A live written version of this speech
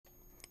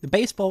The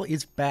baseball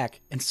is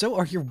back, and so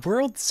are your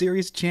World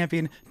Series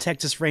champion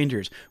Texas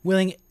Rangers,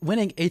 winning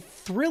a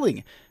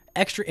thrilling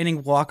extra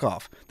inning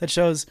walk-off that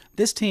shows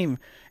this team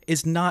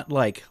is not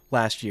like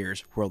last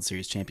year's World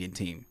Series champion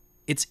team.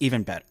 It's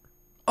even better.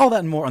 All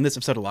that and more on this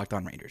episode of Locked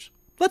On Rangers.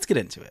 Let's get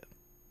into it.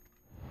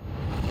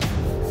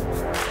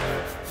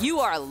 You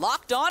are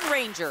Locked On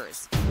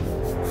Rangers,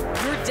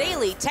 your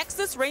daily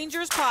Texas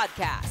Rangers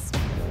podcast.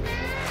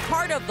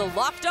 Part of the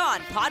Locked On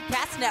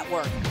Podcast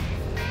Network,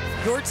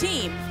 your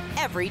team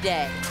every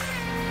day.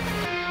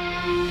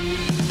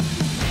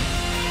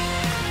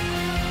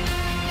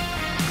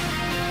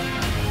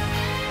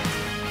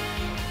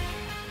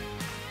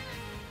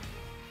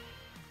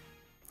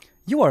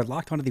 You are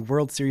locked onto the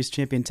World Series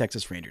champion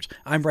Texas Rangers.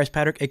 I'm Bryce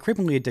Patrick, a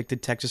criminally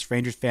addicted Texas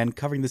Rangers fan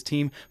covering this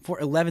team for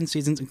 11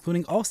 seasons,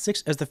 including all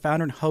 6 as the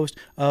founder and host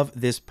of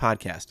this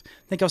podcast.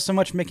 Thank you all so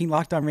much for making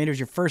Locked On Rangers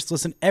your first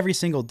listen every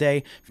single day.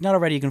 If you're not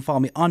already, you can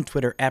follow me on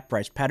Twitter at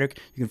Bryce Patrick.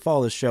 You can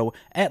follow the show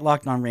at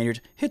Locked On Rangers.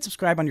 Hit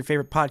subscribe on your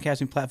favorite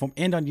podcasting platform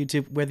and on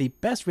YouTube, where the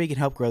best way you can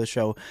help grow the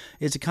show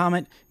is to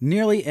comment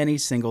nearly any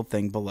single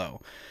thing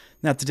below.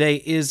 Now,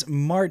 today is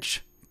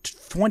March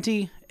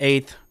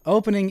 28th,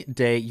 opening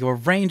day. Your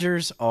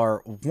Rangers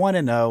are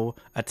 1-0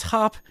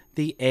 atop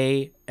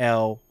the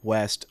AL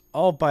West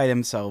all by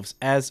themselves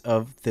as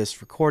of this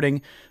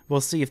recording.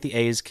 We'll see if the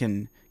A's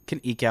can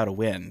eke out a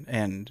win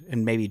and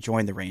maybe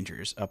join the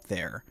Rangers up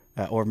there,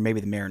 or maybe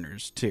the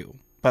Mariners too.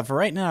 But for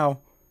right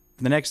now,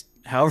 for the next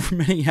however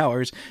many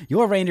hours,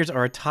 your Rangers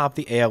are atop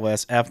the AL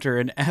West after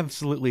an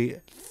absolutely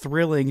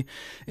thrilling,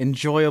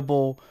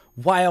 enjoyable,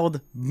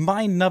 wild,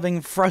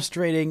 mind-numbing,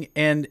 frustrating,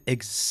 and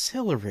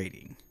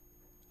exhilarating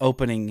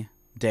opening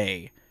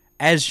day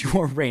as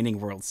your reigning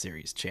World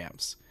Series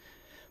champs.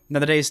 Now,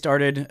 the day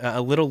started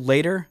a little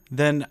later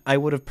than I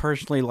would have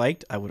personally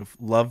liked. I would have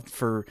loved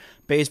for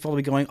baseball to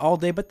be going all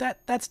day, but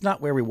that's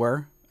not where we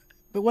were.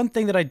 But one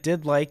thing that I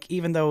did like,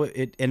 even though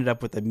it ended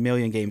up with a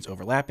million games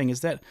overlapping,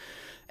 is that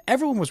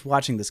everyone was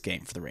watching this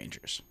game for the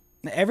Rangers.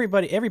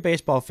 Every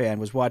baseball fan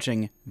was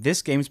watching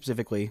this game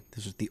specifically.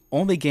 This was the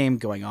only game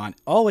going on.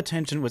 All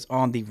attention was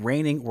on the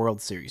reigning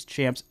World Series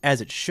champs,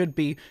 as it should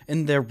be,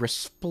 in their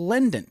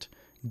resplendent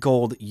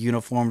gold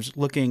uniforms,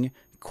 looking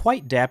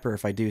quite dapper,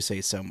 if I do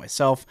say so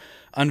myself,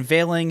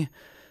 unveiling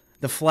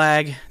the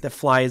flag that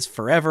flies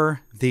forever,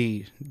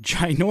 the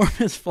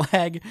ginormous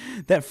flag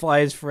that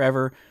flies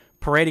forever,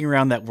 parading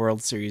around that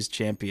World Series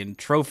champion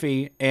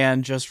trophy,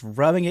 and just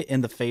rubbing it in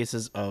the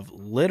faces of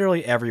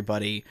literally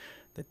everybody.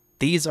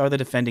 These are the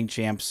defending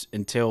champs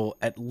until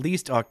at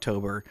least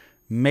October,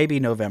 maybe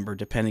November,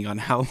 depending on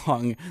how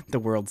long the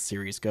World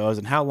Series goes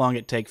and how long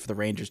it takes for the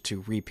Rangers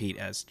to repeat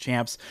as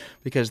champs,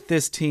 because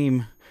this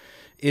team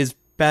is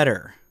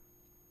better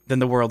than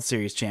the World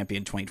Series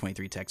champion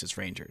 2023 Texas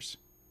Rangers.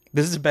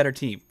 This is a better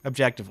team,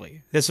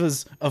 objectively. This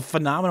was a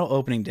phenomenal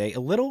opening day, a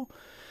little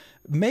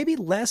maybe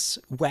less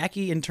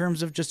wacky in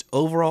terms of just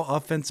overall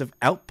offensive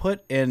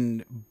output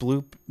and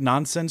bloop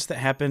nonsense that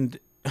happened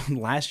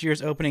last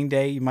year's opening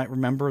day. You might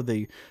remember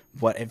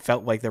what it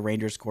felt like the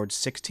Rangers scored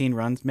 16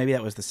 runs. Maybe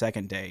that was the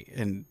second day,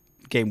 and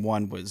game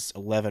 1 was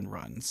 11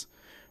 runs.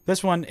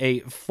 This one,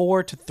 a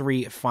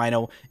 4-3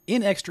 final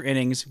in extra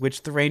innings,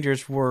 which the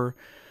Rangers were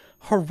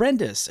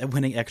horrendous at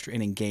winning extra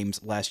inning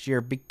games last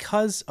year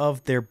because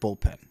of their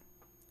bullpen.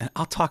 And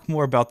I'll talk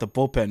more about the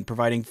bullpen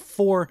providing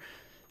 4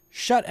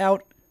 shutout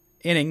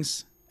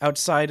innings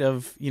outside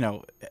of,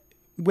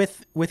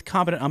 with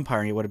competent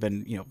umpiring, it would have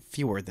been,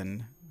 fewer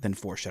than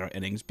 4 shutout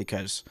innings,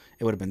 because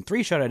it would have been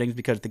 3 shutout innings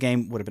because the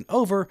game would have been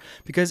over,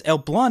 because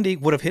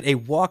Eovaldi would have hit a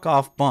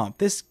walk-off bomb.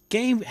 This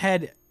game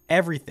had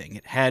everything.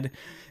 It had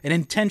an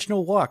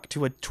intentional walk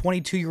to a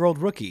 22-year-old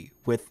rookie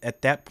with,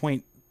 at that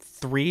point,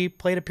 3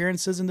 plate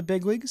appearances in the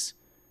big leagues.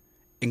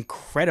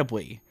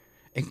 Incredibly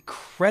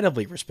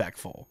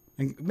respectful,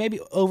 and maybe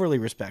overly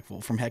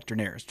respectful from Hector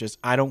Neris. Just,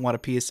 I don't want a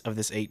piece of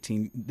this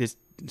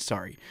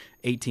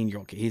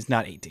 18-year-old kid. He's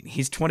not 18.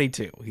 He's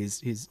 22.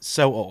 He's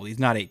so old. He's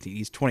not 18.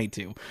 He's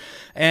 22.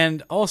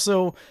 And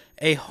also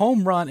a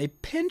home run, a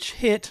pinch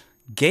hit,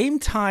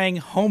 game-tying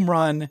home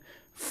run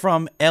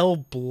from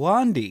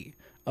Eovaldi,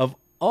 of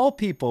all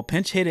people,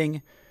 pinch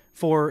hitting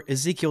for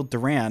Ezekiel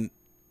Duran.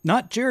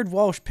 Not Jared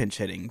Walsh pinch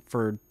hitting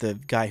for the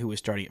guy who was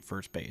starting at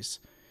first base.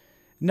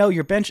 No,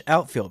 your bench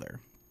outfielder.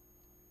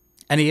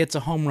 And he hits a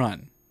home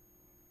run.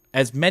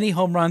 As many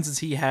home runs as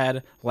he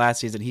had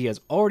last season, he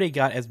has already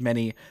got as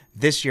many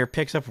this year.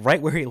 Picks up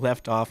right where he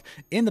left off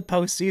in the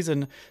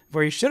postseason,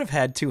 where he should have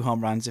had 2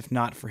 home runs if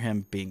not for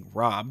him being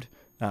robbed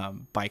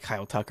by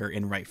Kyle Tucker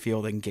in right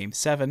field in Game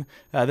 7.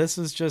 This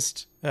was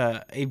just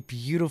a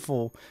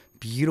beautiful,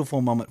 beautiful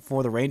moment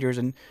for the Rangers,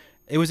 and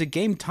it was a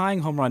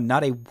game-tying home run,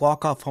 not a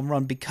walk-off home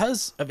run,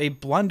 because of a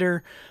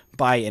blunder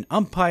by an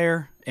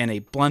umpire and a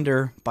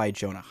blunder by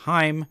Jonah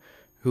Heim,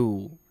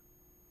 who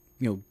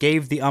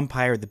gave the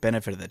umpire the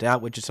benefit of the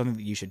doubt, which is something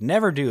that you should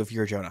never do if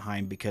you're Jonah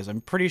Heim, because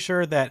I'm pretty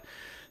sure that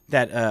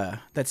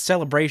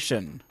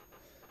celebration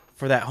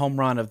for that home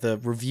run of the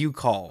review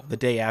call the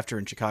day after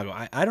in Chicago.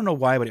 I don't know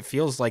why, but it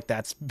feels like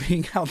that's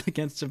being held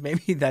against him.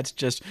 Maybe that's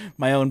just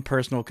my own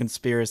personal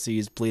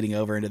conspiracies bleeding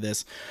over into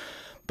this.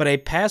 But a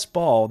pass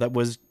ball that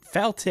was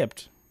foul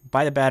tipped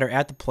by the batter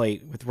at the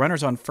plate with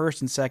runners on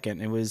first and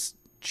second. It was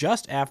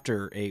just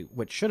after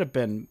what should have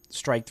been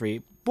strike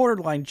three,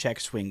 borderline check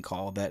swing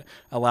call that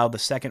allowed the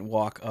second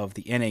walk of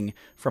the inning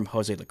from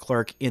Jose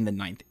Leclerc in the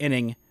ninth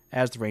inning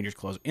as the Rangers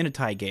close in a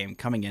tie game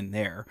coming in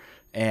there.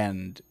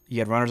 And you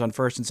had runners on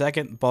first and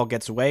second, the ball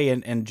gets away,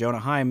 and Jonah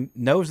Heim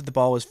knows that the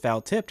ball was foul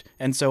tipped,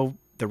 and so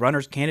the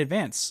runners can't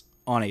advance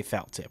on a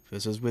foul tip.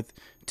 This is with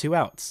 2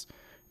 outs.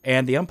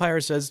 And the umpire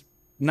says,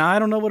 I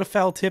don't know what a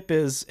foul tip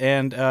is,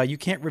 and you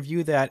can't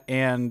review that,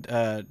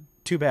 and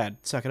too bad,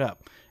 suck it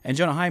up. And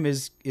Jonah Heim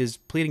is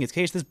pleading his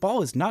case. This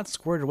ball is not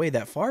squirted away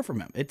that far from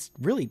him. It's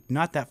really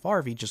not that far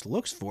if he just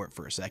looks for it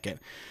for a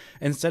second.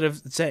 Instead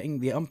of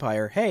saying the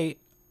umpire, hey,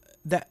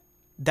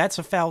 that's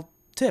a foul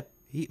tip.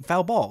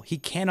 Foul ball. He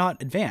cannot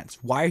advance.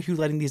 Why are you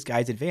letting these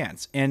guys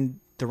advance?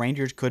 And the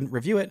Rangers couldn't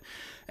review it.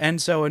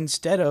 And so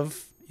instead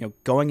of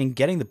going and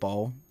getting the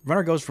ball,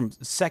 runner goes from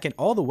second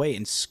all the way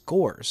and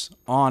scores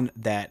on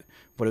that,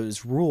 what it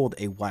was ruled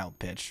a wild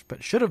pitch,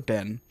 but should have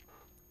been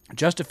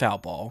just a foul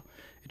ball.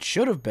 It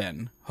should have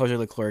been Jose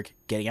Leclerc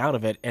getting out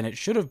of it, and it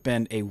should have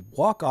been a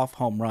walk-off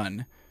home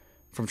run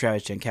from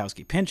Travis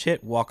Jankowski. Pinch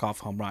hit, walk-off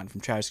home run from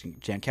Travis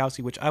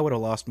Jankowski, which I would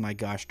have lost my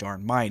gosh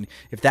darn mind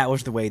if that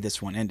was the way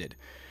this one ended.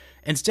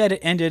 Instead, it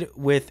ended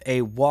with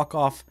a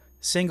walk-off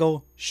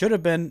single. Should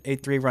have been a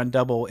 3-run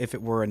double if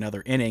it were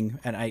another inning.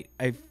 And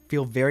I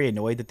feel very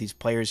annoyed that these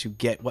players who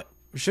get what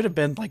should have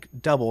been like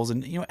doubles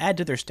and add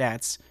to their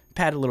stats,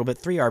 pad a little bit,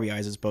 3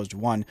 RBIs as opposed to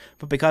 1.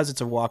 But because it's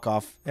a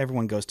walk-off,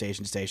 everyone goes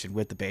station to station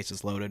with the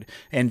bases loaded.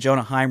 And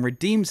Jonah Heim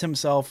redeems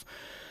himself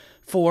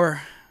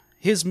for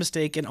his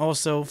mistake and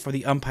also for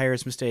the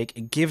umpire's mistake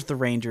and gives the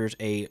Rangers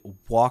a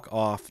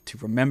walk-off to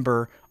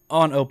remember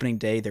on opening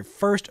day, their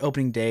first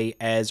opening day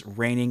as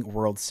reigning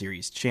World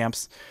Series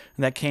champs.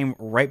 And that came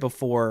right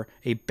before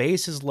a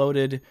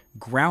bases-loaded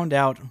ground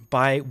out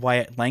by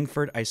Wyatt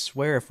Langford. I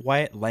swear if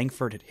Wyatt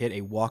Langford had hit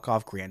a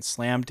walk-off grand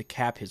slam to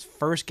cap his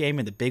first game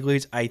in the big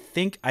leagues, I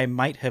think I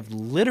might have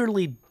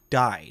literally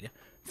died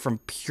from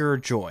pure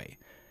joy.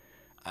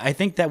 I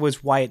think that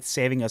was Wyatt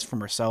saving us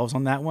from ourselves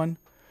on that one.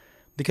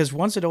 Because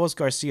once Adolis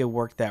Garcia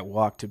worked that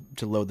walk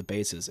to load the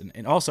bases,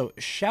 and also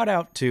shout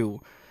out to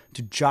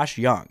Josh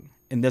Jung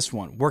in this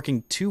one,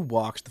 working 2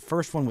 walks. The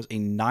first one was a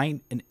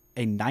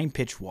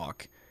 9-pitch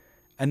walk,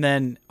 and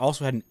then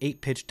also had an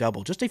 8-pitch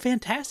double. Just a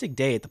fantastic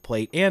day at the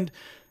plate and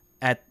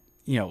at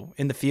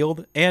in the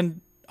field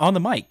and on the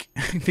mic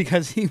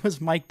because he was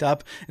mic'd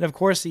up, and of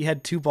course he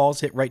had 2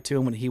 balls hit right to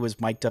him when he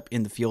was mic'd up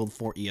in the field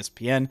for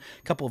ESPN.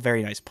 A couple of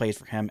very nice plays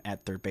for him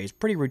at third base.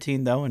 Pretty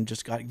routine though, and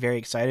just got very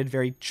excited,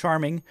 very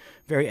charming,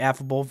 very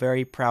affable,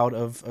 very proud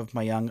of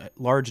my young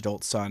large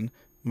adult son,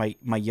 my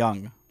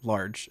young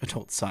large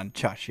adult son,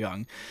 Josh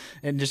Jung,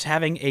 and just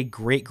having a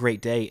great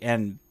day.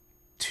 And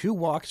 2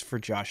 walks for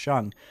Josh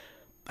Jung.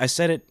 I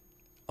said it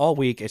all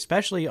week,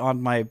 especially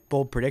on my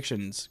bold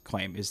predictions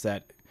claim, is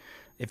that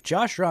if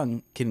Josh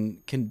Jung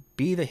can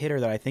be the hitter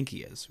that I think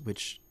he is,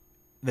 which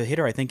the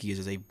hitter I think he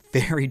is a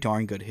very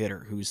darn good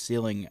hitter whose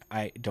ceiling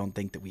I don't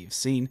think that we've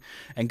seen,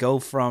 and go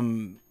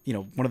from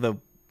one of the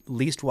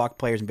least walk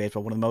players in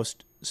baseball, one of the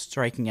most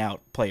striking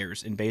out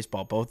players in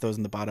baseball, both those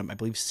in the bottom, I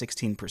believe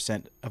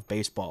 16% of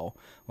baseball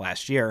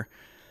last year.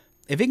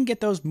 If he can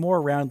get those more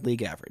around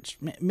league average,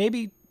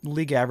 maybe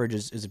league average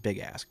is a big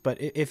ask, but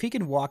if he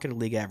can walk at a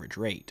league average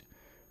rate,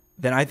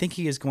 then I think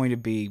he is going to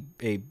be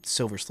a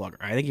silver slugger.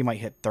 I think he might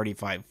hit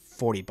 35,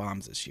 40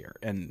 bombs this year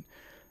and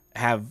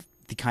have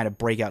the kind of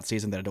breakout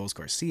season that Adolis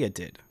Garcia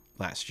did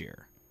last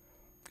year.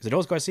 Because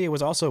Adolis Garcia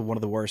was also one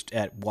of the worst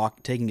at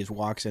taking his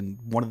walks and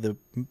one of the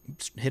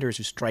hitters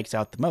who strikes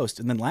out the most.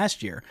 And then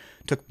last year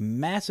took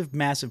massive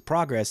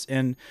progress,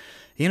 and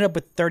he ended up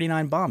with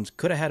 39 bombs.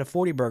 Could have had a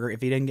 40 burger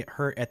if he didn't get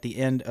hurt at the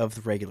end of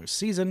the regular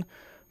season.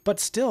 But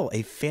still,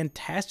 a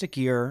fantastic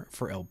year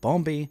for El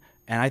Bombi,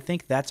 and I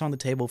think that's on the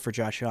table for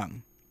Josh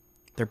Jung.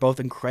 They're both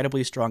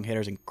incredibly strong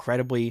hitters,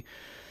 incredibly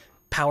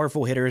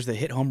powerful hitters that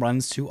hit home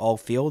runs to all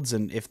fields,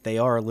 and if they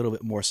are a little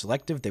bit more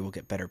selective, they will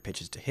get better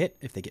pitches to hit.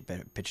 If they get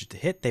better pitches to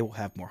hit, they will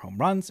have more home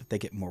runs. If they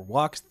get more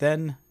walks,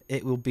 then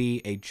it will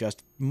be a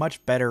just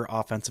much better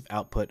offensive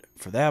output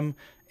for them,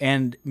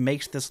 and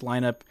makes this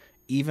lineup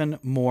even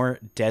more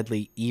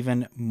deadly,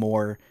 even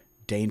more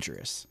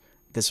dangerous.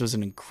 This was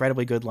an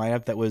incredibly good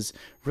lineup that was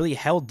really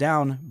held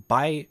down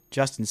by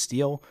Justin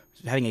Steele,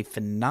 having a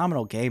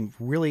phenomenal game.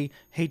 Really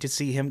hate to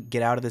see him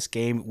get out of this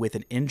game with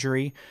an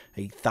injury,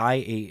 a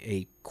thigh,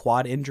 a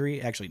quad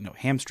injury. Actually, no,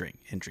 hamstring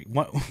injury.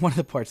 One of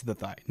the parts of the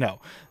thigh. No,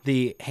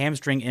 the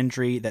hamstring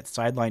injury that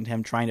sidelined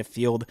him trying to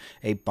field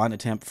a bunt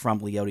attempt from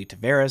Leody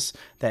Taveras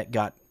that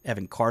got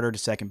Evan Carter to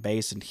second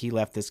base, and he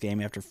left this game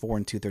after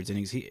 4 2/3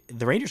 innings.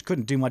 The Rangers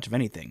couldn't do much of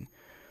anything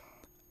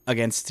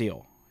against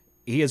Steele.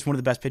 He is one of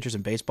the best pitchers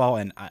in baseball,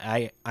 and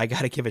I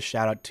got to give a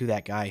shout out to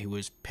that guy who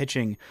was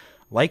pitching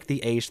like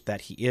the ace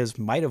that he is,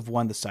 might have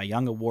won the Cy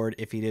Young Award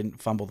if he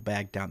didn't fumble the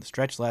bag down the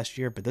stretch last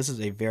year, but this is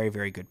a very,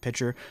 very good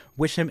pitcher.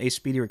 Wish him a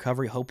speedy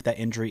recovery. Hope that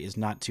injury is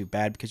not too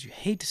bad, because you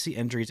hate to see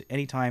injuries at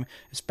any time,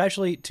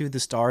 especially to the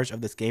stars of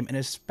this game, and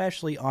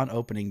especially on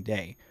opening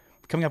day.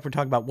 Coming up, we're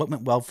talking about what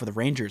went well for the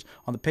Rangers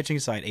on the pitching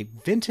side, a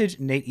vintage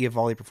Nate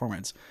Eovaldi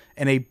performance,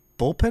 and a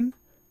bullpen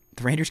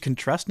the Rangers can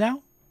trust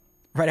now,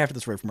 right after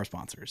this word from our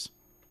sponsors.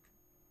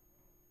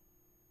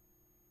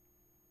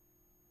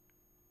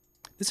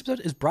 This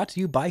episode is brought to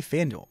you by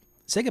FanDuel.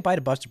 Say goodbye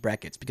to busted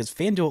brackets, because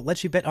FanDuel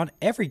lets you bet on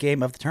every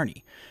game of the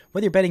tourney.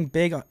 Whether you're betting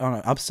big on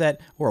an upset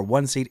or a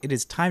one seed, it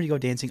is time to go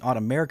dancing on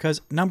America's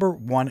 #1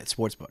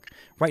 sportsbook.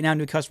 Right now,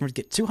 new customers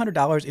get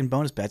 $200 in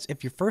bonus bets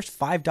if your first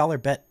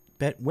 $5 bet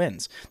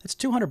wins. That's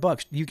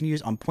 $200 you can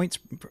use on point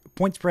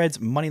spreads,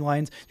 money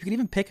lines. You can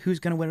even pick who's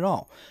going to win it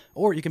all.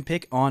 Or you can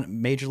pick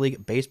on Major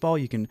League Baseball.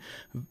 You can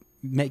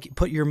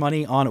put your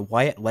money on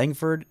Wyatt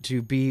Langford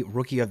to be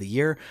Rookie of the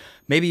Year.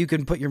 Maybe you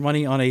can put your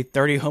money on a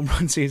 30 home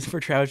run season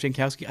for Travis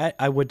Jankowski.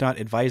 I would not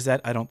advise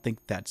that. I don't think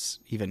that's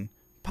even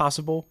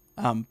possible.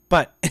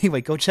 But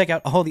anyway, go check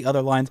out all the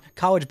other lines: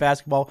 college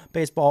basketball,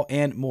 baseball,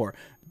 and more.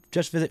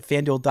 Just visit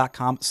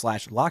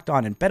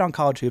FanDuel.com/lockedon and bet on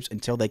college hoops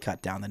until they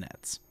cut down the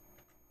nets.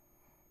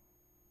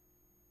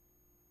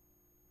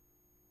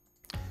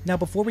 Now,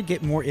 before we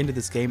get more into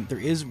this game, there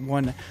is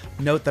one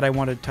note that I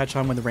want to touch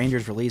on when the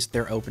Rangers released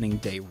their opening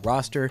day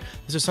roster.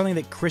 This is something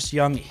that Chris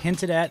Jung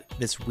hinted at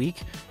this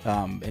week,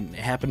 and it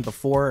happened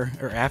before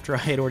or after I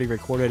had already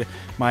recorded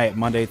my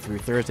Monday through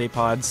Thursday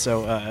pods.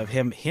 So of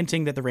him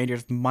hinting that the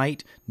Rangers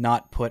might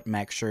not put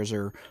Max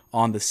Scherzer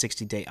on the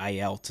 60-day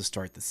IL to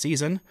start the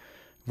season,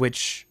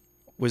 which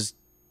was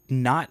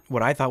not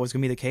what I thought was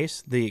going to be the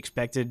case. The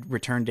expected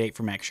return date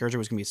for Max Scherzer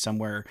was going to be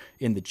somewhere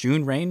in the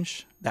June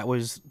range. That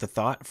was the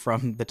thought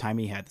from the time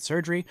he had the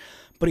surgery,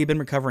 but he'd been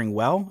recovering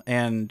well,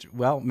 and,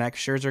 well, Max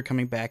Scherzer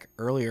coming back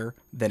earlier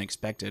than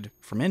expected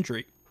from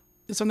injury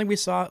is something we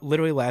saw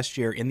literally last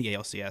year in the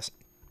ALCS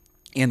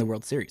and the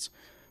World Series.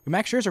 But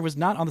Max Scherzer was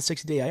not on the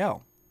 60-day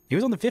IL. He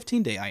was on the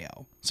 15-day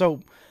IL.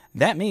 So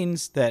that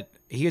means that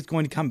he is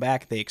going to come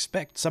back, they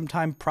expect,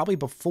 sometime probably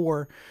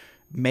before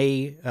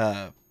May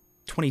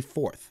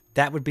 24th.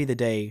 That would be the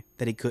day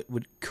that he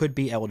could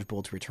be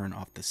eligible to return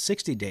off the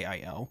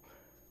 60-day IL.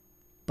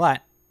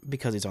 But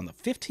because he's on the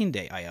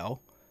 15-day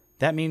IL,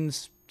 that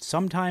means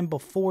sometime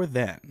before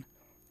then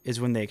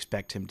is when they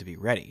expect him to be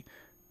ready.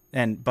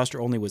 And Buster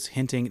Olney was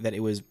hinting that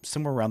it was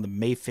somewhere around the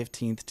May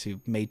 15th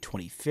to May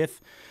 25th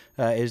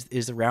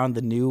is around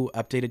the new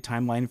updated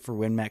timeline for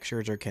when Max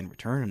Scherzer can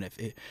return.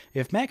 And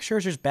if Max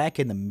Scherzer's back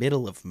in the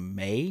middle of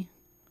May,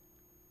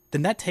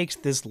 then that takes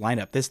this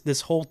lineup,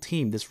 this whole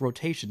team, this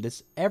rotation,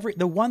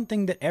 the one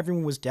thing that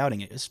everyone was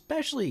doubting it,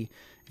 especially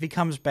if he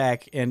comes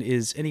back and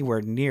is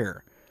anywhere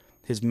near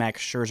his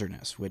Max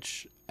Scherzerness,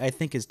 which I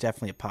think is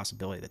definitely a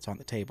possibility that's on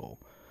the table.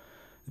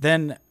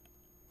 Then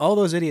all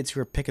those idiots who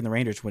are picking the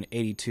Rangers to win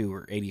 82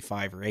 or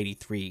 85 or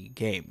 83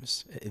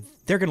 games,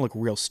 they're going to look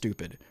real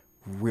stupid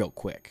real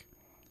quick.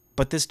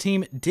 But this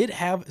team did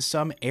have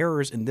some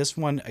errors in this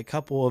one, a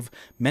couple of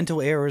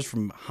mental errors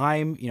from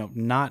Heim,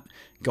 not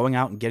going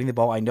out and getting the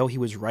ball. I know he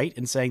was right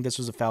in saying this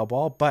was a foul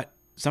ball, but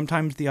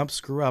sometimes the umps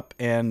screw up,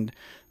 and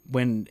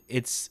when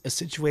it's a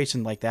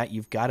situation like that,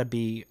 you've got to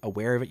be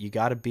aware of it. You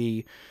got to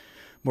be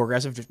more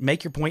aggressive. Just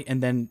make your point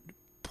and then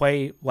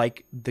play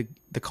like the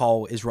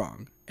call is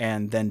wrong,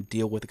 and then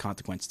deal with the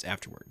consequences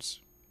afterwards.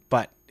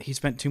 But he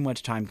spent too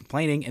much time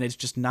complaining, and it's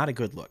just not a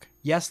good look.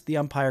 Yes, the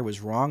umpire was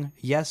wrong.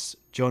 Yes,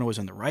 Jonah was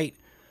in the right.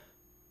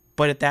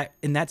 But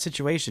in that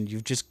situation,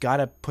 you've just got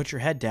to put your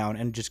head down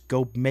and just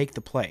go make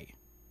the play.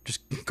 Just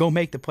go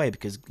make the play,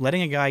 because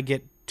letting a guy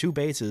get 2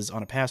 bases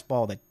on a pass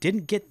ball that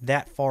didn't get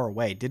that far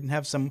away, didn't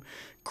have some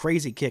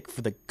crazy kick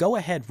for the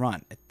go-ahead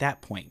run at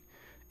that point,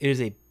 it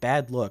is a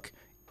bad look,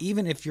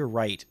 even if you're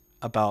right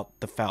about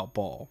the foul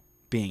ball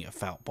being a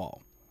foul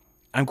ball.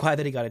 I'm glad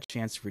that he got a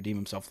chance to redeem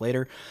himself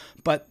later,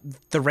 but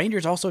the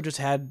Rangers also just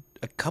had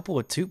a couple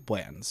of toot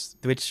plans,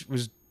 which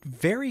was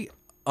very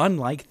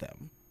unlike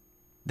them.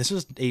 This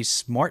was a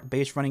smart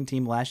base running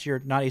team last year,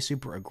 not a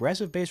super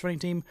aggressive base running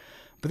team,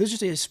 but this is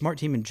just a smart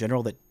team in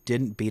general that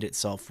didn't beat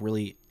itself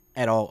really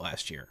at all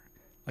last year.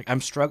 Like,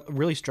 I'm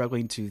really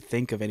struggling to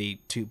think of any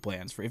toot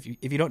plans. If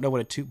you don't know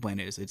what a toot plan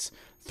is, it's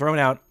thrown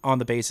out on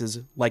the bases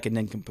like a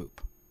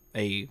nincompoop.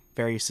 A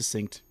very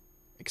succinct,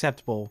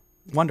 acceptable,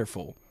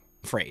 wonderful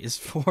phrase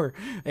for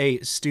a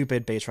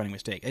stupid base running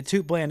mistake. A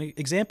toot plan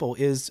example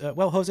is,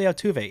 Jose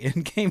Altuve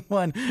in Game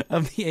 1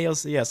 of the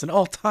ALCS, an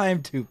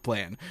all-time toot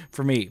plan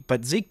for me.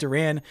 But Zeke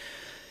Duran,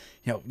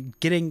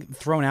 getting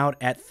thrown out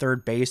at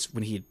third base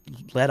when he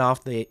led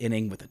off the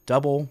inning with a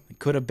double, it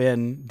could have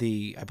been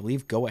the, I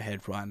believe,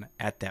 go-ahead run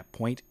at that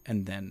point,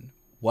 and then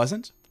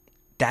wasn't.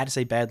 That is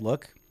a bad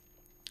look.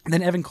 And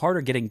then Evan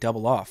Carter getting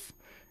double off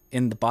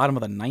in the bottom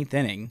of the 9th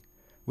inning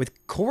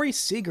with Corey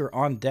Seager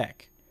on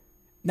deck.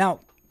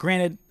 Now,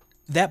 granted,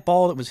 that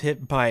ball that was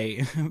hit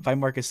by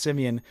Marcus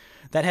Semien,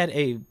 that had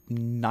a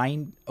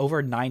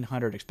over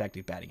 900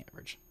 expected batting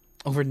average.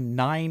 Over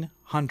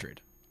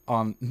 900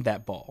 on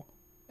that ball.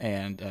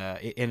 and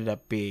it ended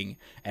up being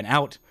an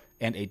out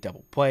and a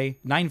double play.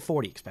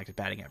 940 expected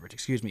batting average,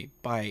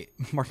 by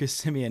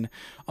Marcus Semien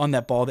on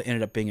that ball that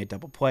ended up being a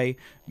double play.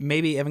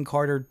 Maybe Evan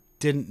Carter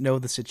didn't know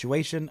the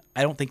situation.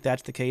 I don't think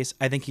that's the case.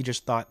 I think he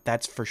just thought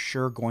that's for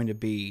sure going to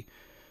be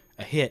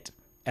a hit,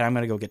 and I'm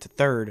going to go get to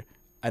third,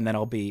 and then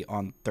I'll be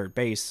on third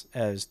base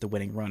as the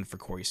winning run for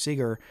Corey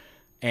Seager,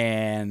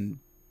 and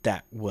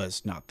that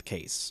was not the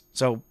case.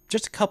 So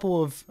just a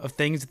couple of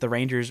things that the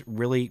Rangers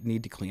really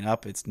need to clean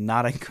up. It's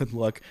not a good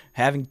look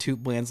having two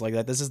plans like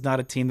that. This is not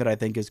a team that I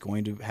think is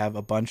going to have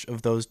a bunch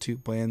of those two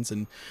plans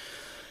and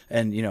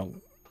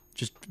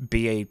just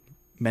be a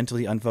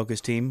mentally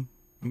unfocused team.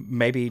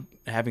 Maybe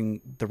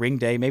having the ring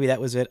day, maybe that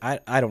was it.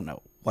 I don't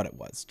know what it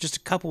was. Just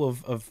a couple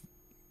of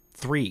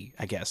three,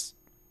 I guess,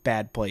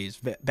 bad plays,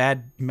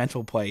 bad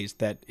mental plays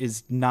that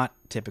is not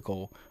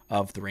typical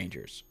of the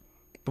Rangers.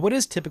 But what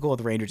is typical of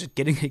the Rangers is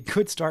getting a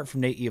good start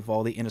from Nate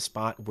Eovaldi in a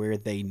spot where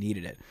they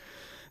needed it.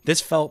 This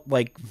felt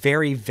like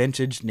very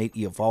vintage Nate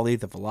Eovaldi.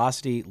 The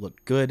velocity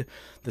looked good.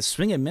 The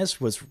swing and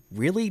miss was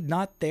really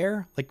not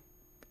there. Like,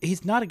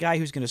 he's not a guy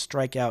who's going to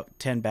strike out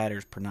 10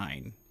 batters per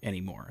 9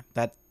 anymore.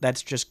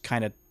 That's just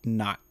kind of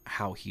not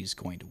how he's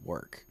going to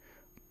work.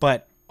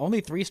 But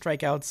only 3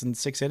 strikeouts in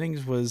 6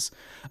 innings was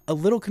a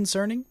little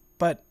concerning,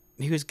 but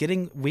he was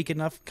getting weak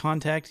enough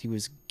contact. He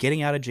was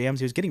getting out of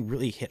jams. He was getting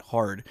really hit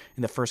hard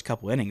in the first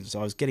couple innings.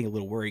 So I was getting a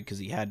little worried because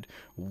he had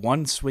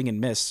 1 swing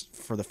and miss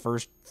for the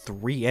first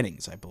 3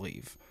 innings, I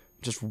believe.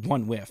 Just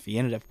 1 whiff. He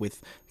ended up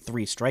with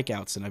 3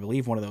 strikeouts, and I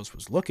believe one of those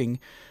was looking.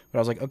 But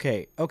I was like,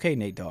 okay,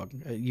 Nate Dogg,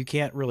 you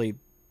can't really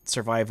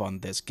survive on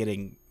this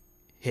getting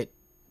hit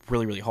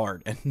really, really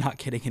hard and not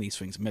getting any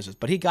swings and misses.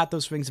 But he got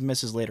those swings and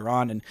misses later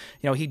on, and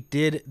he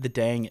did the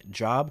dang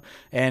job.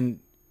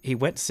 And he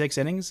went 6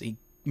 innings. He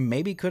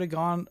maybe could have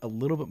gone a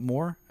little bit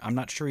more. I'm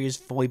not sure he's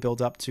fully built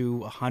up to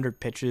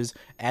 100 pitches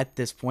at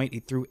this point. He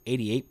threw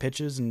 88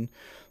 pitches and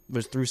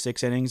was through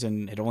 6 innings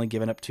and had only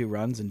given up 2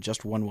 runs and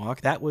just 1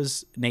 walk. That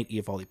was Nate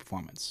Eovaldi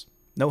performance.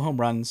 No home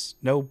runs,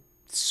 no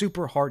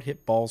super hard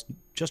hit balls,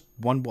 just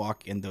 1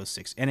 walk in those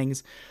 6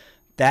 innings.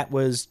 That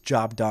was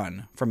job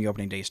done from the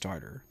opening day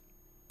starter.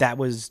 That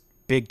was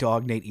big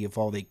dog Nate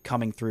Eovaldi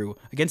coming through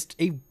against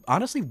a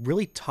honestly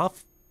really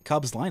tough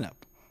Cubs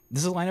lineup.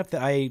 This is a lineup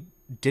that I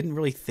didn't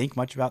really think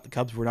much about. The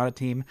Cubs were not a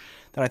team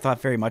that I thought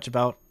very much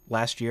about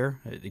last year.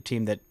 A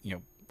team that,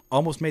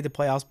 almost made the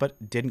playoffs,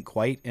 but didn't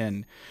quite.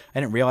 And I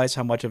didn't realize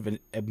how much of an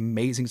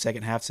amazing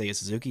second half Seiya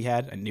Suzuki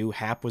had. I knew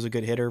Happ was a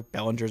good hitter.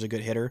 Bellinger's a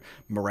good hitter.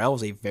 Morel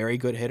is a very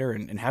good hitter.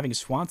 And having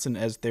Swanson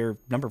as their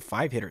number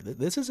 5 hitter,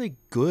 this is a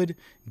good,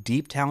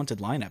 deep, talented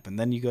lineup. And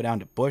then you go down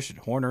to Bush and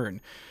Horner and,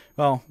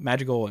 well,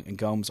 Madrigal and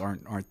Gomes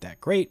aren't that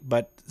great.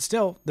 But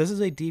still, this is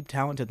a deep,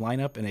 talented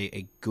lineup and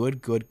a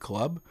good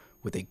club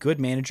with a good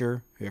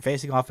manager who are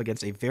facing off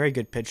against a very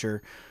good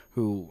pitcher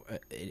who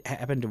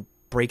happened to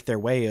break their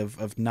way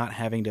of not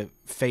having to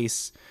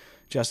face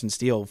Justin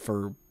Steele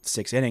for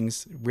 6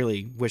 innings.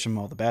 Really wish him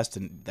all the best,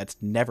 and that's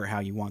never how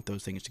you want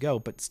those things to go.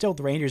 But still,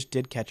 the Rangers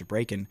did catch a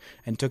break and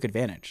took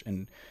advantage.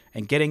 And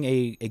getting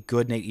a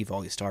good Nate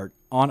Eovaldi start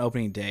on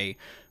opening day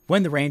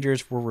when the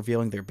Rangers were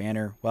revealing their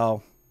banner,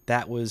 well,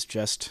 that was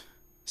just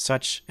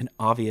such an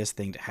obvious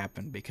thing to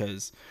happen,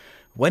 because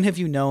when have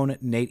you known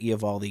Nate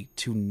Eovaldi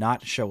to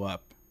not show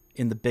up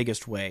in the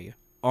biggest way,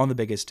 on the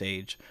biggest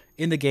stage,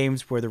 in the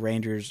games where the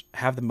Rangers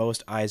have the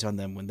most eyes on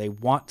them, when they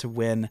want to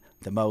win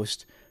the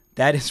most?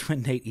 That is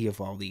when Nate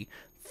Eovaldi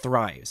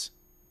thrives.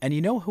 And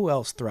you know who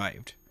else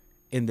thrived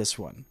in this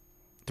one?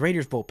 The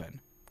Rangers bullpen.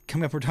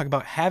 Coming up, we're talking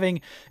about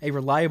having a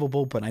reliable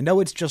bullpen. I know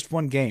it's just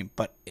 1 game,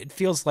 but it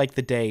feels like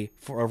the day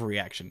for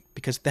overreaction,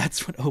 because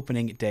that's what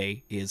opening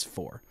day is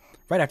for.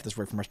 Right after this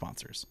word from our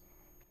sponsors.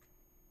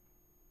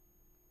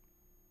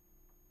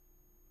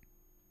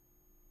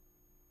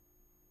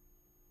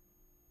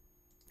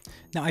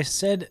 Now, I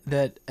said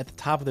that at the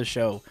top of the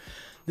show,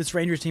 this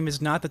Rangers team is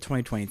not the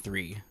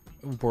 2023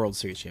 World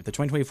Series champ. The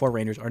 2024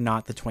 Rangers are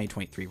not the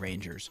 2023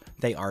 Rangers.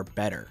 They are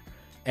better.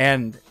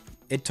 And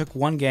it took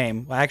 1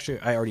 game. Well,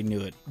 actually, I already knew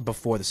it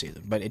before the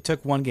season, but it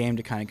took 1 game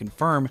to kind of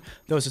confirm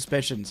those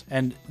suspicions.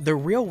 And the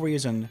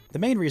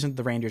main reason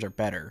the Rangers are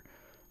better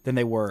than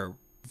they were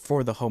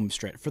for the home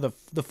stretch, for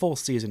the full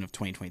season of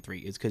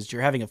 2023, is because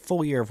you're having a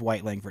full year of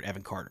Wyatt Langford,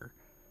 Evan Carter.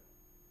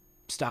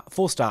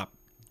 Full stop.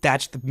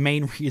 That's the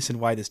main reason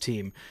why this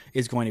team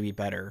is going to be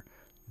better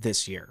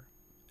this year,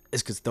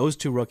 is because those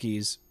 2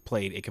 rookies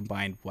played a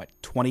combined,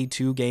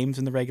 22 games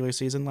in the regular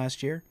season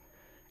last year,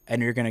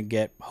 and you're going to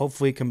get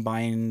hopefully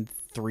combined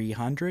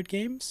 300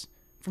 games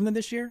from them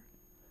this year.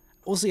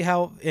 We'll see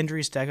how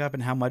injuries stack up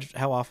and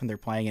how often they're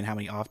playing and how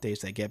many off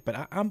days they get,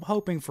 but I'm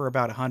hoping for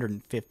about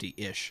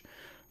 150-ish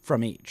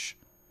from each,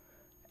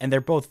 and they're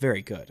both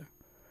very good.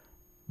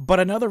 But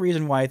another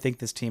reason why I think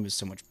this team is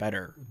so much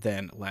better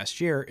than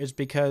last year is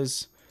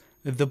because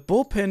the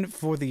bullpen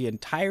for the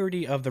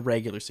entirety of the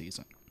regular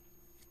season,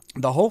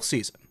 the whole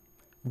season,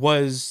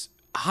 was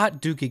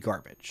hot dookie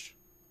garbage.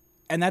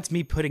 And that's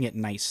me putting it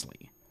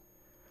nicely.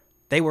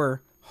 They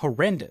were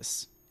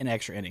horrendous in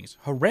extra innings,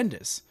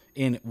 horrendous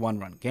in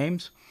 1-run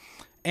games,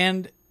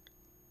 And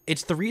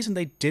it's the reason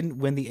they didn't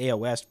win the AL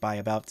West by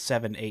about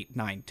 7, 8,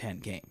 9, 10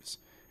 games,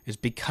 is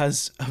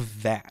because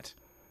of that.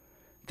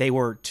 They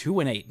were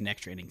 2-8 in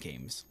extra inning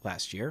games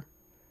last year.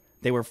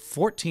 They were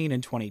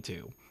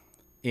 14-22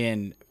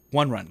 in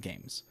one-run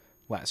games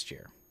last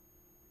year.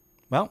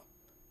 Well,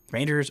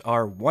 Rangers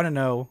are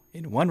 1-0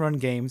 in one-run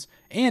games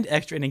and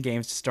extra inning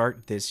games to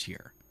start this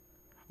year.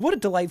 What a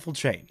delightful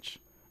change.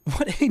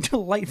 What a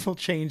delightful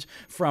change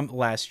from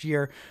last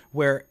year,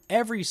 where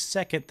every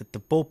second that the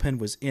bullpen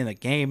was in a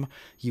game,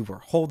 you were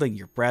holding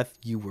your breath,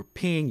 you were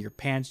peeing your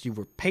pants, you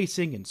were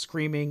pacing and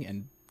screaming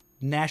and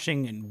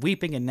gnashing and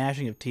weeping and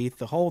gnashing of teeth,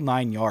 the whole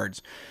 9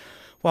 yards,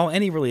 while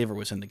any reliever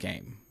was in the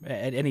game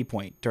at any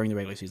point during the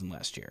regular season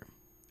last year.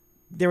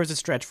 There was a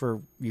stretch where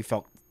you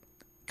felt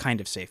kind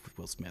of safe with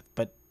Will Smith,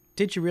 but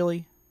did you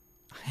really?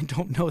 I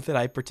don't know that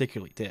I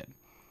particularly did.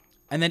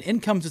 And then in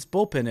comes this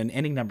bullpen in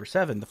inning number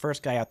 7. The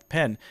first guy out the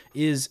pen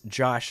is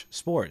Josh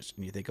Sborz.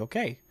 And you think,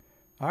 okay,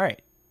 all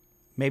right,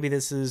 maybe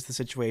this is the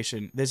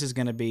situation. This is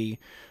going to be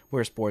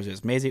where Sborz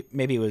is.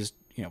 Maybe it was,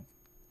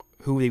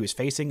 who he was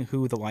facing,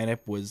 who the lineup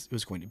was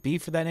going to be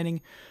for that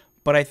inning.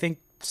 But I think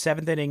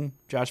 7th inning,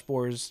 Josh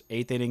Sborz,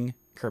 8th inning,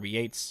 Kirby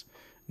Yates,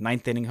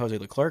 9th inning, Jose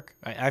Leclerc.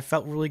 I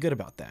felt really good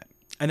about that.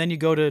 And then you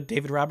go to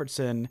David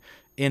Robertson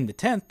in the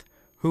 10th,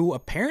 who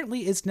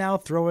apparently is now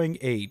throwing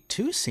a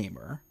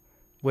two-seamer,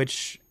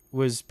 which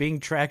was being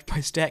tracked by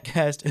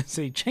StatCast as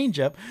a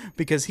changeup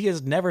because he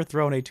has never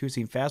thrown a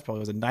two-seam fastball. It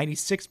was a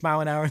 96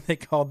 mile an hour they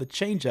called the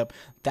changeup.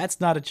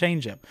 That's not a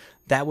changeup.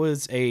 That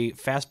was a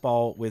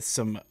fastball with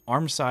some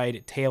arm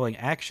side tailing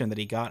action that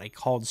he got a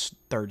called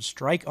third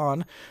strike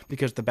on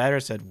because the batter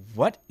said,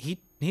 what? He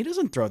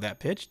doesn't throw that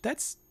pitch.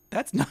 That's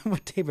not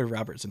what David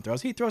Robertson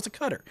throws. He throws a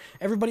cutter.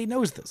 Everybody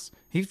knows this.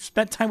 He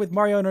spent time with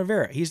Mario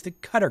Rivera. He's the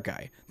cutter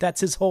guy.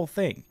 That's his whole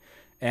thing.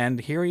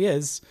 And here he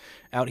is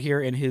out here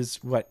in his,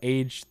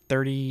 age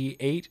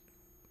 38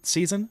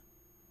 season,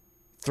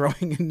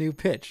 throwing a new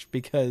pitch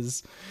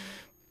because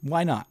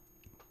why not?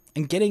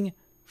 And getting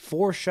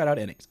 4 shutout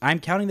innings. I'm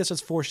counting this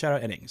as 4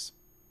 shutout innings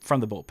from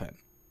the bullpen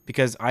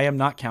because I am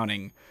not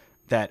counting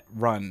that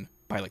run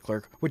by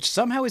Leclerc, which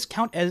somehow is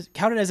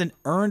counted as an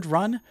earned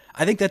run.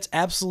 I think that's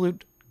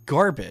absolute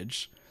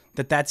garbage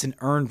that's an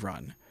earned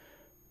run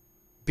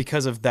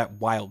because of that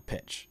wild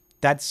pitch.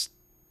 That's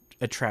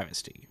a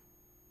travesty.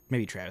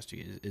 Maybe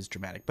travesty is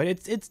dramatic, but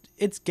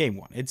it's game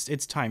 1.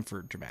 It's time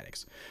for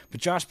dramatics. But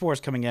Josh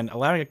Sborz coming in,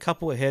 allowing a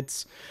couple of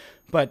hits,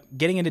 but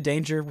getting into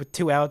danger with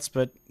 2 outs,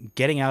 but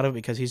getting out of it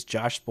because he's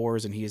Josh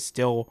Sborz and he is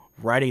still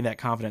riding that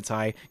confidence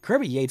high.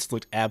 Kirby Yates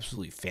looked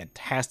absolutely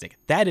fantastic.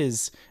 That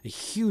is a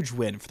huge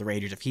win for the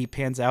Rangers if he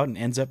pans out and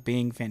ends up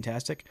being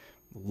fantastic.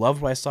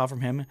 Loved what I saw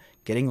from him,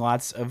 getting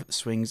lots of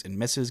swings and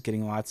misses,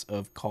 getting lots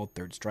of called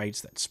third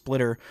strikes, that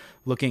splitter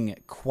looking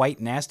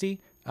quite nasty.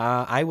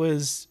 I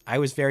was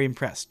very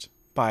impressed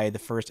by the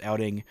first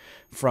outing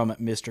from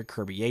Mr.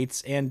 Kirby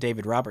Yates and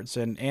David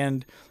Robertson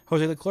and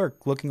Jose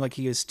Leclerc looking like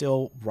he is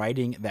still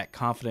riding that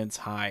confidence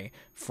high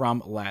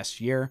from last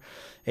year.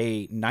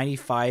 A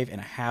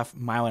 95.5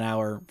 mile an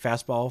hour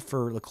fastball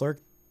for Leclerc.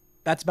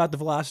 That's about the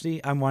velocity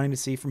I'm wanting to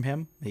see from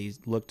him. He's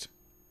looked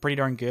pretty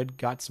darn good,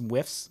 got some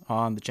whiffs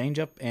on the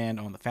changeup and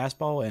on the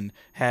fastball and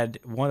had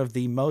one of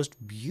the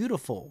most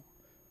beautiful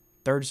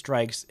third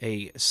strikes,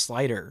 a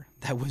slider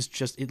that was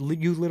just,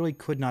 you literally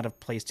could not have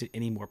placed it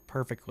any more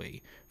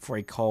perfectly for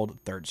a called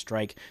third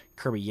strike.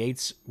 Kirby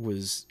Yates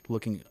was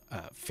looking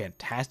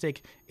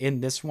fantastic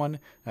in this one,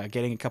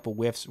 getting a couple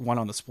whiffs, one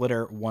on the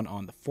splitter, one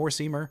on the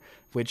four-seamer,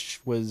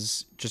 which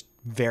was just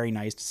very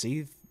nice to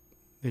see.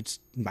 It's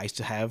nice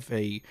to have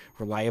a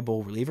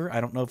reliable reliever. I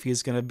don't know if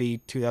he's going to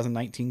be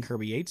 2019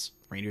 Kirby Yates.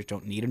 Rangers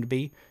don't need him to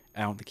be.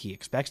 I don't think he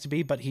expects to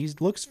be, but he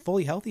looks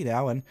fully healthy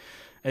now and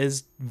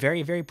is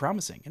very, very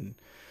promising. And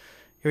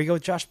here we go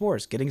with Josh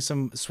Sborz, getting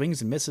some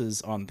swings and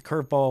misses on the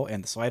curveball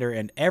and the slider,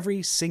 and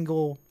every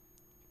single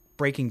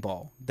breaking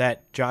ball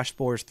that Josh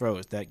Sborz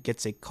throws that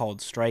gets a called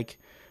strike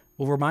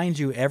will remind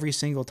you every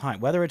single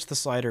time, whether it's the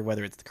slider,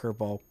 whether it's the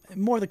curveball,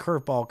 more the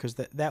curveball because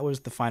that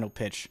was the final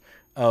pitch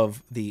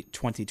of the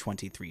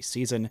 2023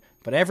 season.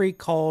 But every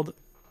called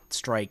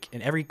strike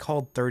and every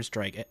called third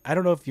strike, I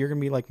don't know if you're going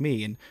to be like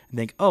me and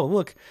think, oh,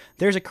 look,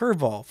 there's a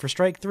curveball for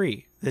strike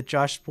 3 that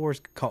Josh Sborz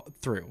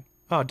threw.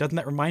 Oh, doesn't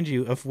that remind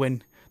you of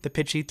when the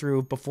pitch he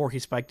threw before he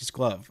spiked his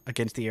glove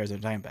against the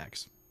Arizona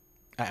Diamondbacks?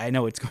 I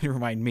know it's going to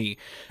remind me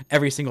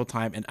every single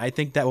time, and I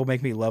think that will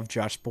make me love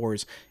Josh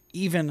Sborz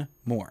even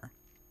more.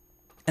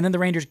 And then the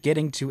Rangers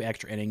getting 2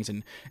 extra innings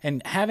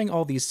and having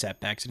all these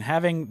setbacks and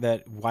having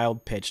that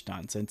wild pitch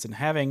nonsense and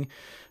having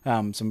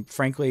some,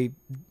 frankly,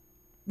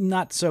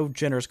 not so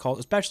generous calls,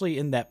 especially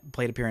in that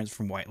plate appearance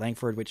from Wyatt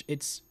Langford, which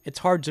it's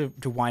hard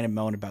to whine and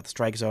moan about the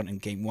strike zone in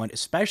Game 1,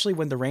 especially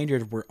when the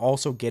Rangers were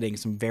also getting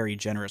some very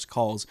generous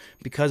calls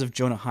because of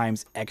Jonah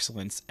Heim's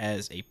excellence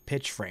as a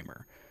pitch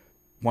framer.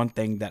 One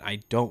thing that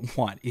I don't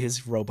want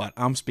is robot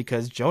umps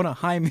because Jonah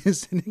Heim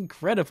is an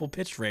incredible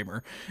pitch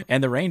framer,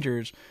 and the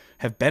Rangers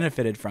have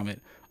benefited from it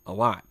a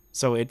lot.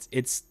 So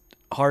it's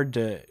hard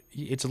to,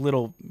 it's a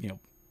little,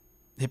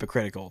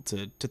 hypocritical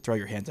to throw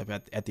your hands up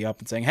at the ump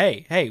and saying,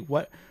 hey,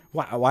 why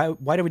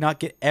do we not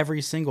get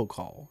every single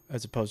call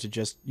as opposed to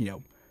just,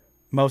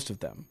 most of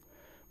them?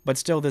 But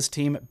still, this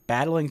team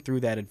battling through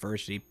that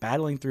adversity,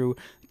 battling through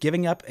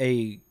giving up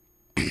a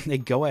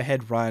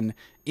go-ahead run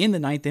in the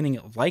ninth inning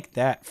like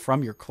that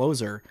from your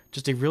closer,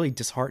 just a really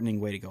disheartening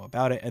way to go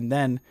about it. And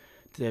then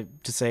to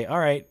say, all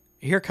right,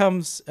 here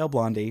comes El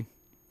Blondie,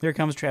 here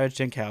comes Travis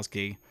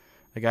Jankowski,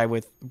 a guy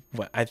with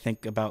what I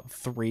think about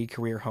 3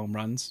 career home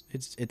runs.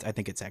 I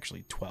think it's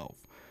actually 12,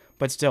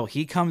 but still,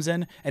 he comes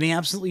in and he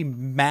absolutely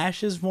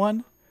mashes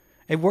one.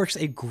 It works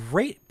a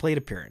great plate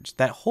appearance.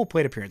 That whole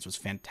plate appearance was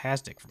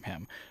fantastic from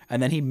him.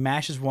 And then he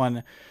mashes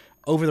one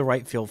over the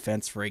right field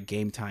fence for a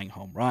game-tying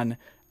home run.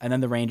 And then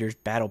the Rangers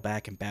battle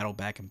back and battle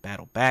back and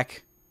battle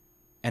back,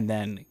 and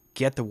then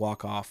get the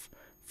walk-off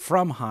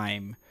from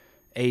Heim.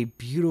 A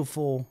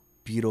beautiful,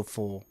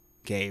 beautiful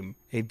game.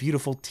 A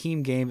beautiful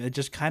team game. It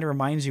just kind of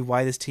reminds you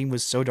why this team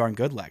was so darn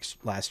good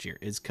last year.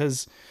 Is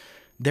because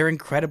they're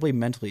incredibly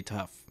mentally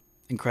tough.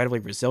 Incredibly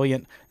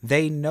resilient.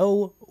 They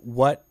know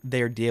what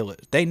their deal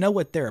is. They know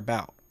what they're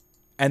about,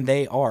 and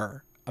they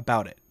are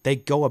about it. They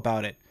go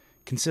about it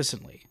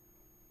consistently.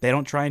 They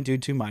don't try and do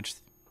too much.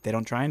 They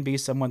don't try and be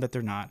someone that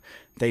they're not.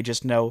 They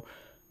just know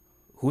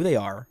who they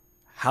are,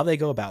 how they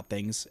go about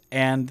things,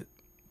 and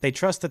they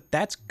trust that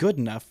that's good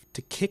enough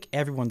to kick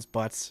everyone's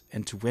butts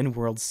and to win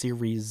World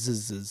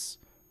Series,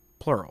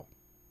 plural.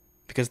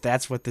 Because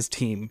that's what this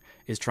team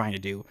is trying to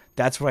do.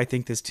 That's what I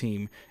think this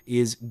team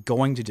is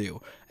going to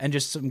do. And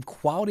just some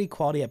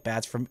quality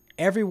at-bats from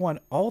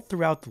everyone all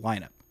throughout the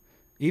lineup.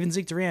 Even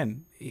Zeke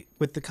Duran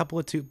with a couple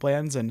of two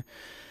plans and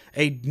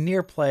a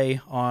near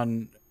play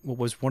on what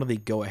was one of the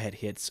go-ahead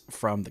hits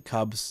from the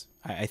Cubs.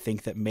 I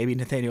think that maybe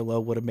Nathaniel Lowe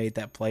would have made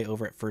that play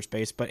over at first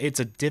base, but it's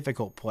a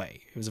difficult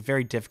play. It was a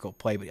very difficult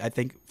play, but I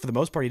think for the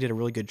most part he did a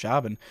really good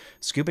job in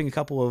scooping a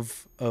couple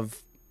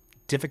of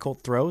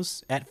difficult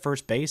throws at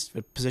first base,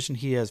 a position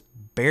he has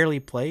barely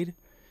played.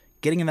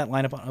 Getting in that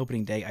lineup on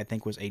opening day, I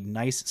think, was a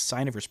nice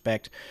sign of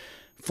respect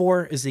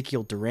for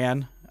Ezekiel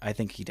Duran. I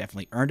think he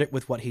definitely earned it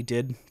with what he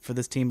did for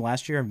this team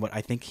last year and what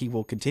I think he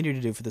will continue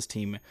to do for this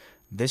team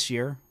this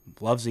year.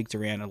 Love Zeke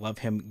Duran. I love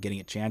him getting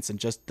a chance, and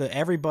just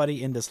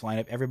everybody in this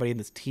lineup, everybody in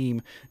this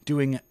team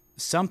doing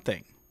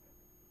something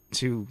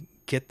to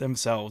get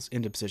themselves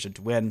into position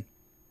to win.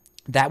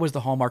 That was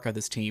the hallmark of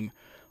this team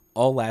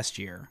all last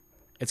year.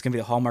 It's going to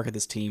be the hallmark of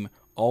this team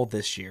all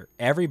this year.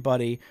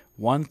 Everybody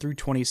 1 through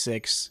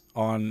 26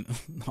 on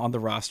the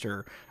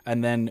roster,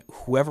 and then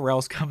whoever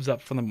else comes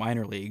up from the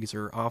minor leagues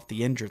or off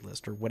the injured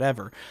list or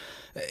whatever.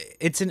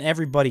 It's an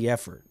everybody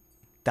effort.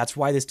 That's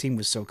why this team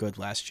was so good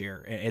last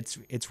year.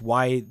 It's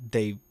why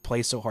they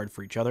play so hard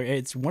for each other.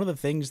 It's one of the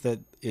things that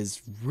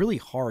is really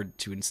hard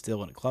to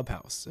instill in a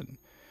clubhouse, and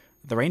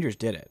the Rangers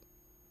did it.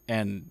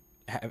 And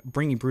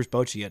bringing Bruce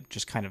Bochy in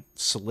just kind of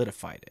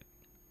solidified it.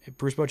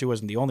 Bruce Bochy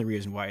wasn't the only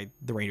reason why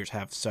the Rangers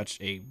have such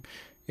a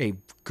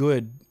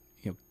good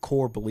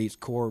core beliefs,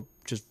 core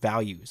just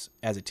values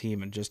as a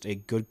team, and just a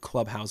good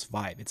clubhouse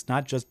vibe. It's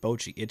not just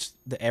Bochy, it's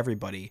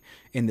everybody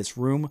in this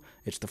room.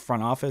 It's the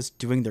front office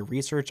doing their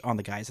research on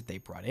the guys that they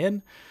brought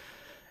in,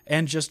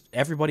 and just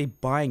everybody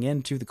buying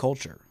into the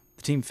culture,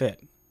 the team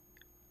fit.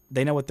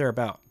 They know what they're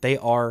about. They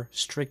are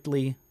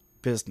strictly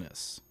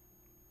business.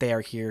 They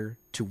are here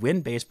to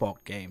win baseball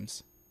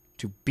games,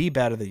 to be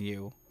better than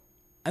you,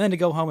 and then to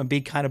go home and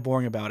be kind of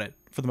boring about it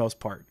for the most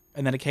part,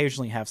 and then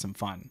occasionally have some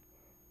fun.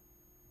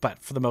 But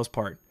for the most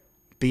part,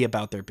 be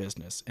about their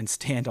business and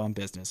stand on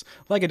business,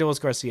 like Adolis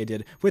Garcia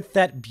did with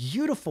that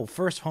beautiful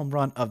first home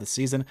run of the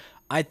season.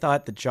 I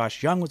thought that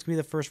Josh Jung was going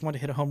to be the first one to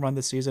hit a home run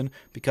this season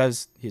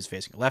because he's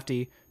facing a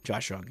lefty.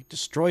 Josh Jung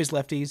destroys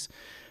lefties.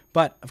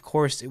 But, of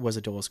course, it was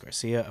Adolis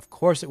Garcia. Of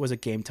course, it was a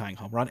game-tying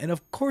home run. And,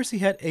 of course, he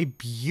had a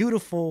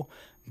beautiful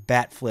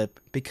bat flip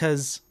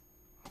because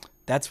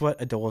that's what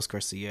Adolis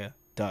Garcia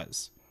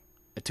does.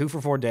 A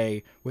 2-for-4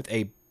 day with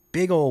a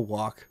big old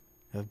walk,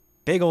 a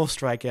big old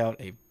strikeout,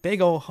 a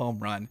big old home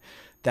run.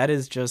 That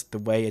is just the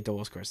way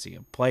Adolis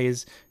Garcia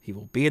plays. He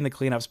will be in the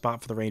cleanup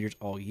spot for the Rangers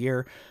all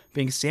year,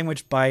 being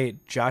sandwiched by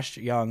Josh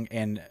Jung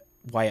and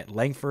Wyatt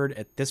Langford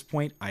at this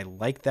point. I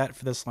like that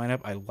for this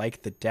lineup. I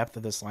like the depth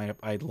of this lineup.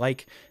 I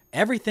like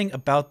everything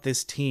about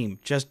this team.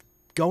 Just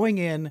going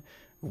in,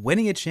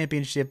 winning a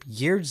championship,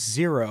 year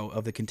 0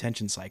 of the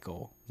contention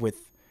cycle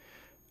with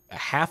a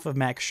half of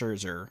Max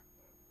Scherzer,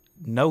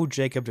 no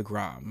Jacob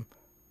deGrom,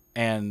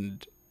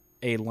 and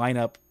a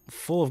lineup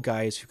full of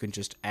guys who can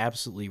just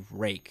absolutely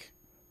rake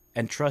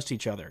and trust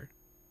each other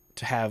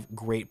to have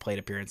great plate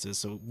appearances.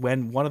 So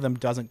when one of them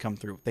doesn't come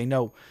through, they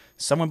know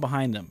someone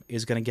behind them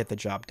is going to get the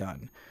job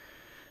done.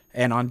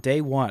 And on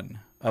day 1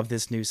 of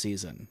this new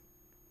season,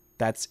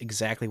 that's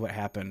exactly what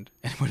happened,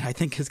 and what I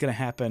think is going to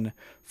happen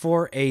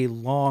for a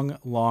long,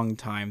 long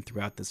time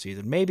throughout the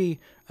season. Maybe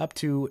up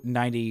to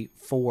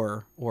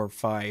 94 or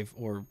 5,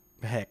 or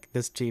heck,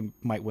 this team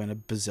might win a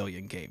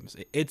bazillion games.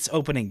 It's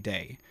opening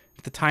day.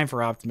 The time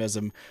for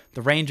optimism.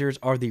 The Rangers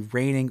are the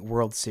reigning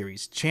World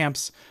Series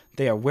champs.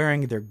 They are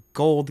wearing their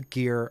gold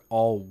gear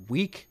all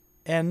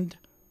weekend,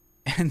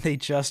 and they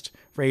just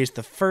raised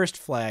the first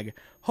flag,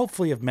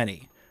 hopefully of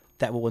many,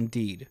 that will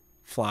indeed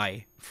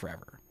fly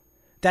forever.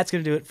 That's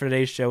going to do it for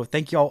today's show.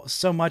 Thank you all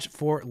so much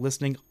for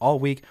listening all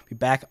week. We'll be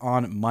back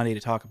on Monday to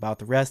talk about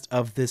the rest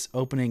of this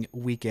opening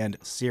weekend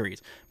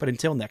series. But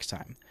until next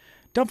time,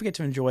 don't forget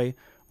to enjoy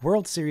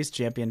World Series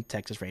champion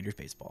Texas Rangers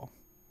baseball.